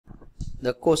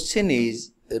The question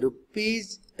is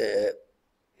rupees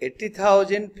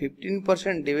 80,000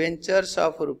 15% debentures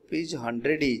of rupees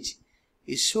 100 each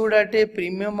issued at a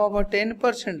premium of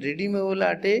 10%, redeemable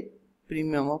at a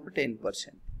premium of 10%.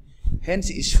 Hence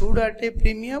issued at a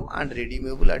premium and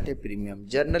redeemable at a premium.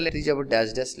 Journal entries of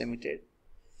dash dash limited.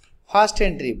 First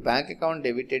entry, bank account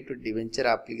debited to debenture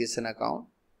application account,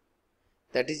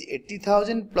 that is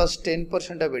 80,000 plus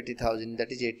 10% of 80,000,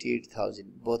 that is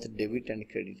 88,000, both debit and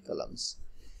credit columns.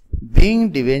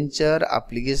 Being debenture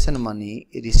application money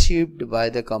received by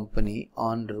the company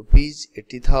on rupees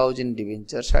 80,000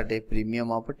 debentures at a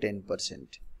premium of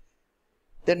 10%.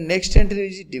 The next entry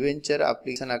is debenture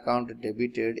application account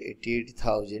debited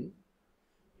 88,000.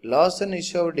 Loss on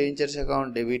issue of debentures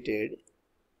account debited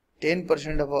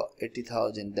 10% of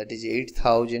 80,000, that is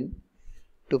 8,000,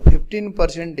 to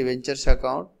 15% debentures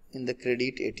account in the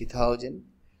credit 80,000,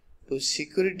 to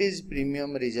securities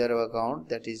premium reserve account,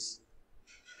 that is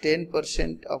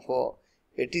 10% of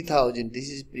 80,000, this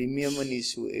is premium on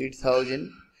issue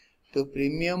 8,000, to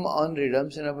premium on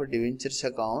redemption of a debentures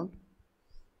account,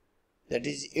 that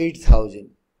is 8,000.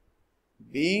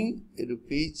 Being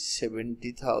rupees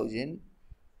 70,000,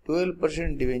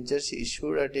 12% debentures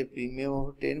issued at a premium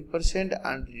of 10%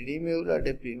 and redeemable at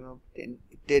a premium of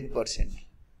 10%.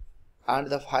 And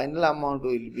the final amount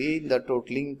will be in the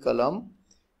totaling column,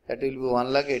 that will be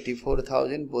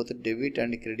 1,84,000, both debit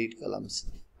and credit columns.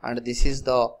 And this is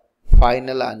the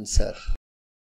final answer.